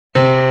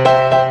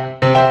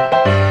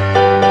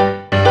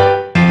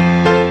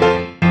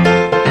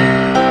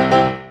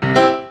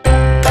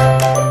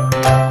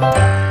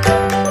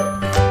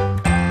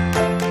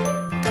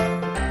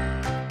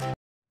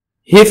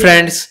Hey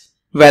friends,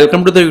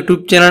 welcome to the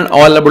YouTube channel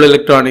All About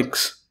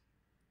Electronics.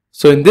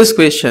 So in this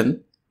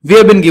question, we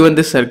have been given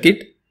this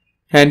circuit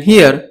and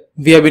here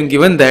we have been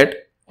given that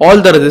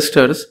all the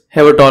resistors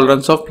have a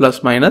tolerance of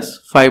plus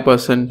minus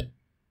 5%.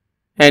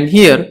 And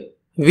here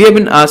we have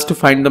been asked to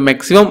find the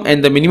maximum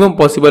and the minimum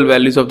possible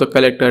values of the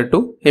collector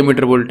to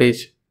emitter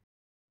voltage.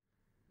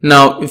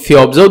 Now if you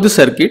observe the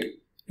circuit,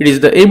 it is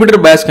the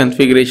emitter bias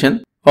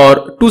configuration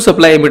or two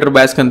supply emitter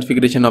bias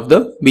configuration of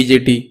the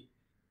BJT.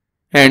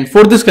 And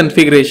for this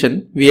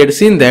configuration, we had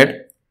seen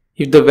that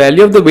if the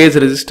value of the base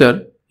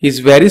resistor is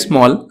very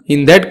small,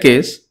 in that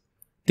case,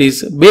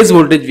 this base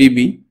voltage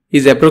VB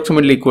is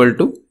approximately equal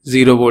to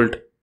 0 volt.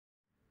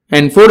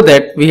 And for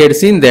that, we had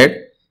seen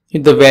that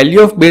if the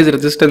value of base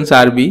resistance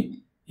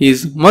RB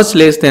is much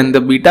less than the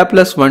beta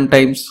plus 1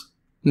 times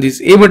this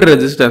emitter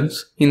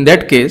resistance, in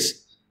that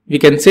case, we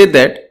can say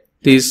that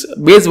this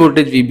base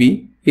voltage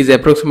VB is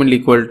approximately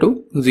equal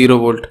to 0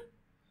 volt.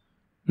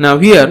 Now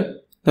here,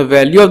 the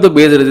value of the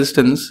base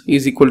resistance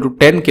is equal to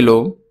 10 kilo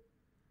ohm,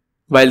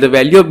 while the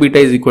value of beta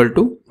is equal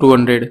to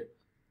 200.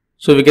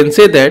 So we can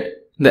say that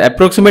the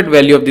approximate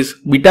value of this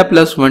beta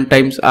plus 1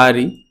 times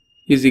Re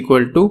is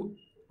equal to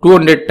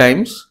 200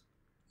 times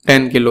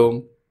 10 kilo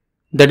ohm,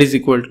 that is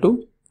equal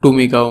to 2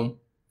 mega ohm.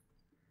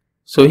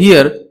 So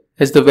here,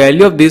 as the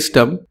value of this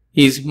term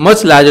is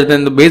much larger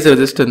than the base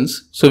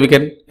resistance, so we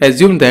can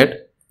assume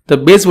that the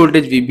base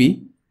voltage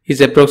VB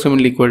is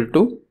approximately equal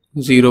to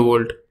 0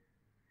 volt.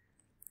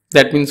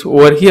 That means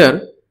over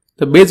here,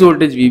 the base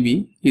voltage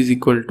VB is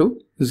equal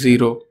to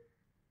 0.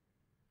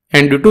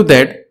 And due to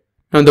that,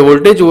 now the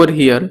voltage over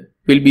here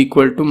will be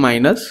equal to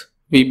minus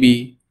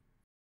VB.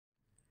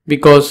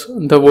 Because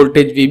the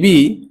voltage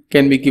VB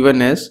can be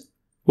given as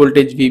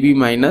voltage VB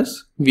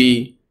minus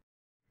V.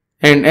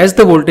 And as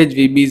the voltage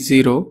VB is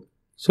 0,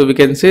 so we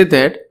can say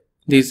that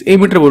this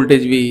emitter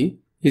voltage V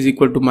is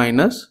equal to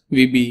minus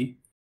VB.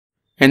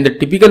 And the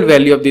typical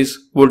value of this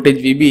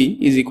voltage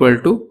VB is equal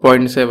to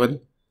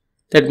 0.7.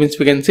 That means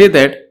we can say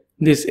that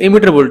this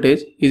emitter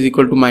voltage is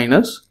equal to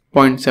minus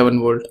 0.7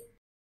 volt.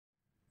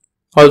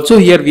 Also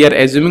here we are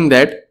assuming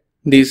that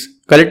this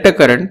collector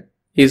current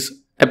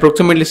is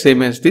approximately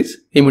same as this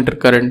emitter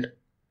current.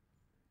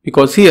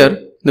 Because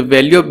here the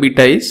value of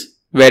beta is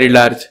very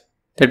large.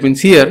 That means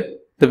here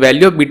the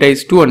value of beta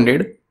is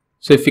 200.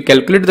 So if we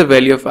calculate the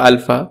value of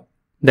alpha,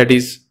 that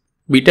is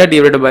beta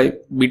divided by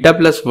beta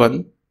plus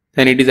 1,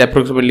 then it is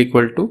approximately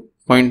equal to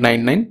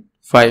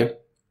 0.995.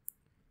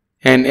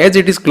 And as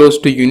it is close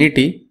to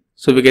unity,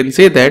 so we can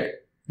say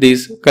that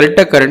this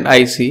collector current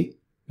IC,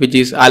 which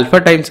is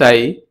alpha times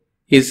I,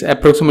 is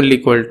approximately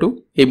equal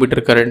to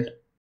emitter current.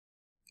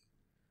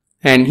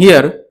 And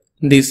here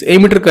this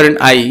emitter current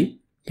I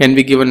can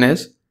be given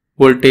as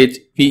voltage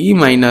VE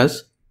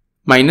minus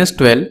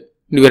 12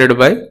 divided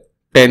by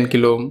 10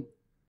 kilo ohm.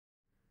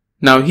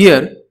 Now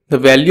here the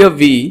value of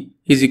VE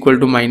is equal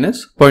to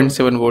minus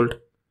 0.7 volt.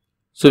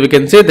 So we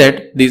can say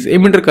that this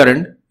emitter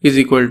current is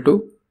equal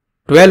to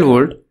 12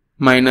 volt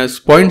minus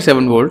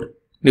 0.7 volt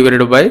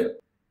divided by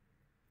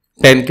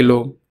 10 kilo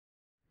ohm.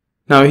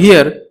 Now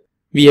here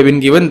we have been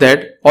given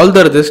that all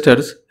the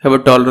resistors have a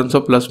tolerance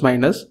of plus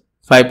minus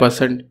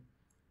 5%.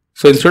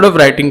 So instead of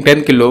writing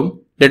 10 kilo ohm,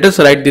 let us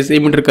write this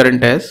emitter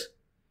current as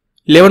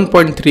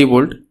 11.3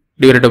 volt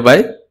divided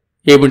by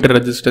emitter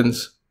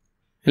resistance.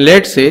 And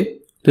let's say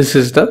this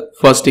is the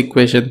first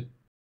equation.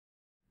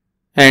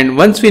 And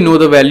once we know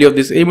the value of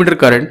this emitter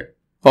current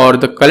or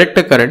the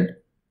collector current,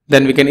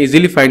 then we can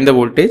easily find the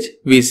voltage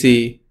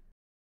VC.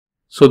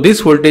 So this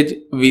voltage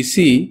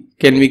VC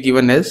can be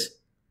given as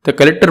the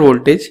collector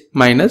voltage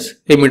minus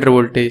emitter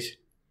voltage.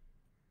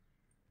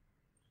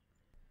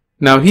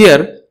 Now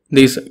here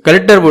this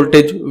collector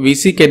voltage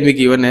VC can be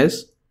given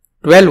as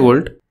 12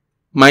 volt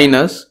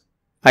minus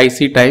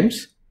IC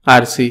times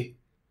RC.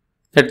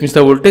 That means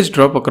the voltage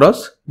drop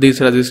across this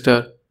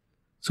resistor.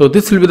 So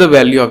this will be the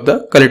value of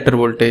the collector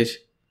voltage.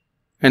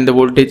 And the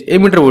voltage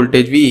emitter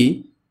voltage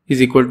VE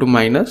is equal to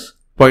minus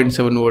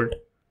 0.7 volt.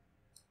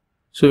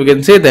 So we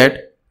can say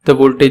that the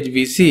voltage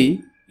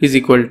VC is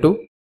equal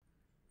to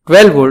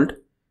 12 volt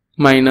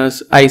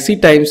minus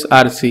IC times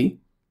RC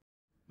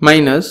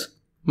minus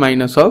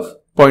of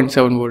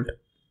 0.7 volt.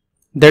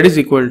 That is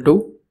equal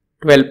to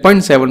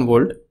 12.7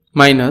 volt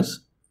minus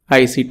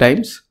IC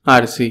times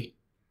RC.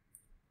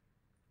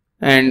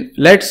 And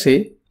let's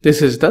say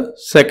this is the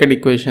second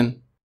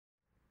equation.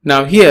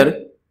 Now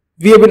here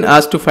we have been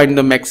asked to find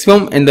the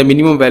maximum and the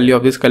minimum value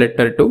of this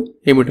collector to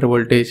emitter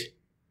voltage.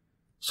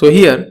 So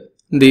here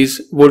this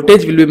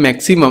voltage will be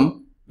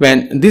maximum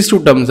when these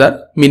two terms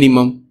are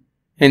minimum,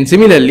 and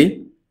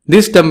similarly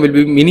this term will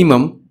be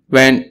minimum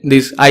when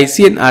this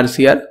IC and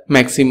RC are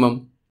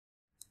maximum.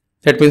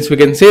 That means we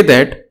can say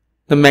that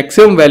the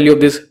maximum value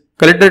of this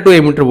collector to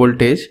emitter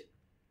voltage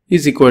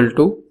is equal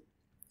to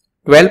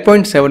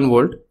 12.7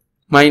 volt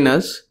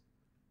minus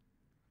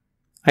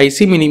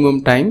IC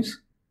minimum times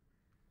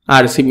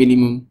RC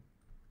minimum.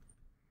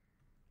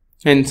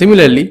 And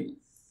similarly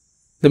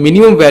the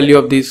minimum value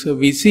of this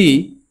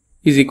VC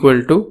is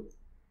equal to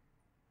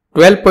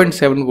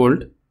 12.7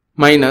 volt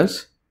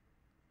minus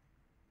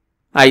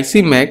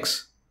IC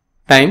max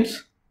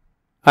times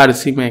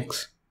RC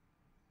max.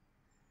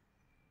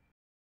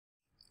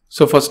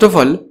 So first of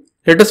all,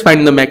 let us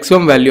find the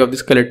maximum value of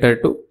this collector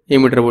to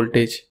emitter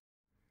voltage.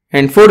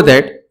 And for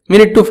that, we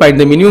need to find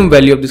the minimum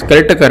value of this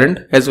collector current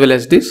as well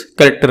as this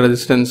collector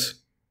resistance.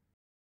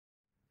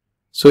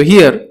 So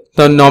here,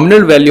 the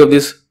nominal value of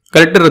this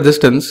collector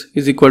resistance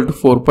is equal to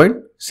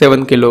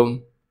 4.7 kilo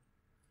ohm.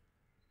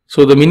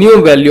 So the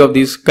minimum value of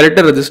this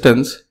collector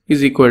resistance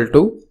is equal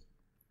to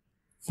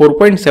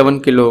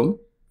 4.7 kilo ohm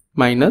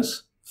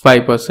minus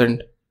 5%.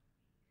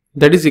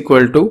 That is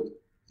equal to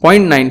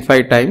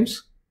 0.95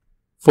 times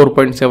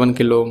 4.7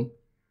 kilo ohm.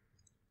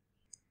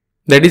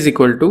 That is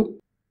equal to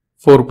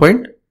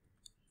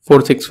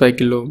 4.465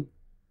 kilo ohm.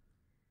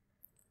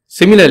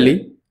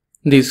 Similarly,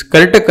 this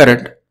collector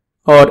current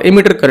or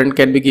emitter current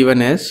can be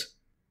given as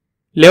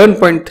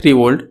 11.3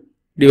 volt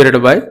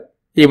divided by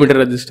emitter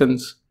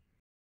resistance.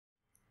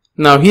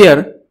 Now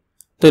here,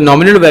 the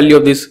nominal value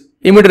of this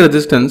emitter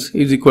resistance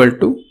is equal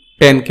to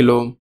 10 kilo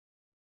ohm.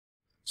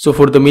 So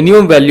for the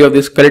minimum value of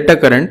this collector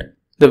current,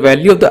 the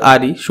value of the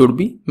RE should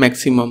be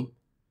maximum.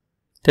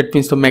 That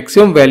means the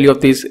maximum value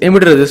of this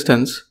emitter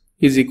resistance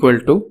is equal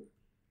to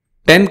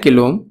 10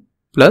 kilo ohm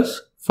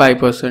plus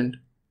 5%.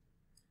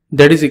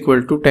 That is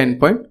equal to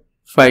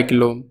 10.5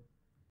 kilo ohm.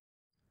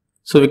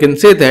 So we can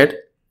say that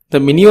the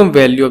minimum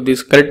value of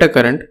this collector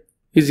current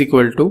is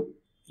equal to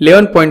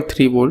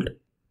 11.3 volt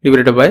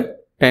divided by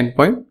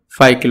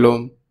 10.5 kilo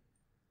ohm.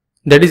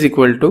 That is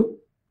equal to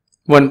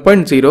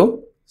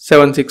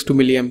 1.0762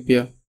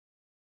 milliampere.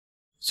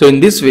 So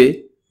in this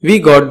way, we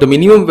got the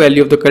minimum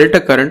value of the collector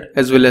current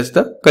as well as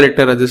the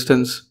collector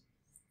resistance.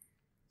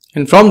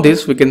 And from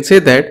this we can say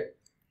that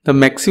the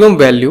maximum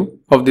value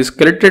of this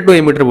collector to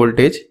emitter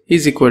voltage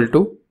is equal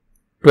to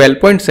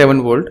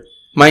 12.7 volt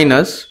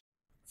minus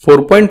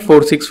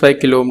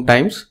 4.465 kilo ohm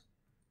times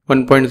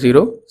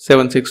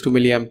 1.0762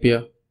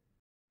 milliampere.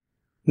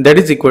 That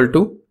is equal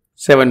to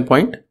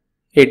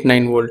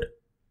 7.89 volt.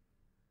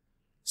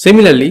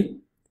 Similarly,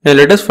 now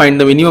let us find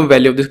the minimum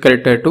value of this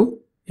collector to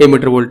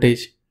emitter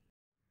voltage.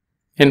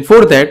 And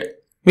for that,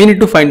 we need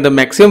to find the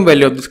maximum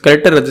value of this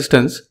collector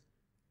resistance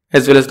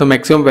as well as the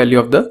maximum value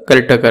of the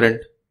collector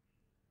current.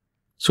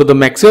 So the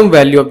maximum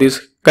value of this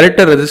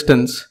collector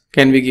resistance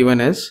can be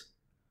given as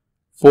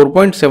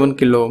 4.7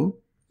 kilo ohm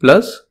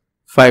plus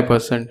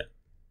 5%.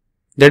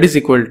 That is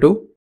equal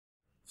to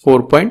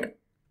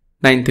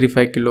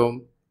 4.935 kilo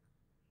ohm.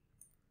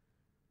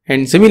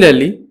 And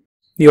similarly,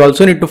 we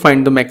also need to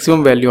find the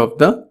maximum value of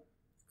the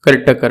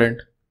collector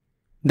current.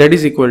 That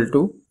is equal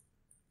to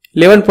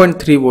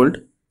 11.3 volt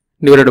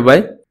divided by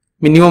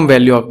minimum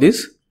value of this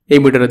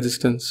emitter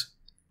resistance.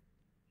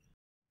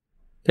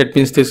 That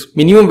means this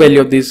minimum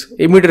value of this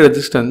emitter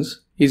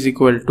resistance is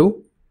equal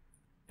to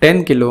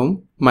 10 kilo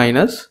ohm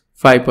minus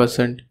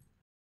 5%.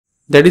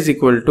 That is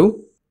equal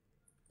to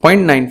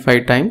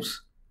 0.95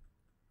 times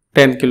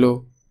 10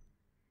 kilo.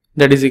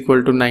 That is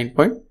equal to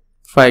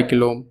 9.5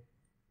 kilo ohm.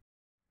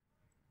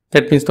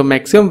 That means the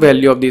maximum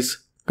value of this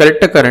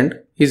collector current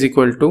is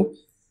equal to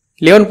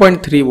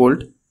 11.3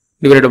 volt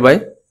divided by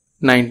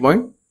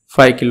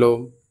 9.5 kilo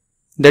ohm.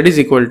 That is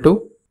equal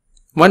to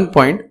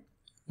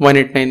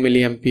 1.189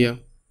 milliampere.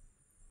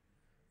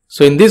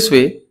 So in this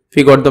way,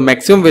 we got the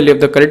maximum value of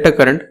the collector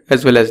current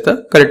as well as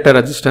the collector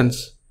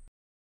resistance.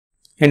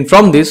 And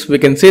from this we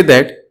can say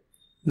that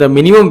the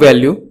minimum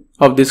value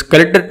of this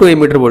collector to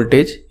emitter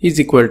voltage is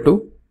equal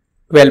to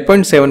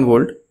 12.7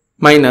 volt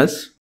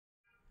minus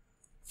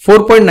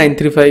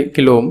 4.935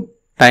 kilo ohm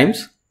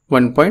times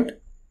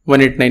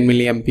 1.189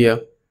 milliampere.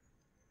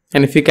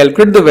 And if we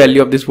calculate the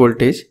value of this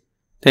voltage,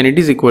 then it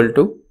is equal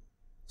to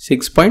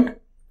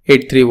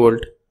 6.83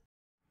 volt.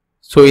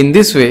 So in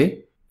this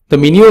way, the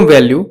minimum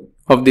value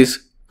of this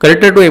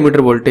collector to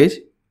emitter voltage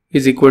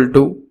is equal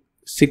to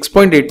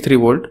 6.83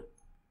 volt,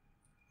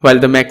 while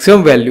the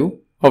maximum value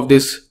of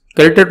this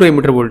collector to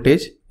emitter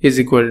voltage is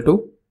equal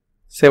to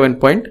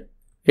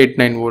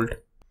 7.89 volt.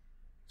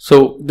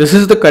 So this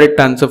is the correct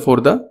answer for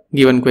the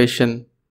given question.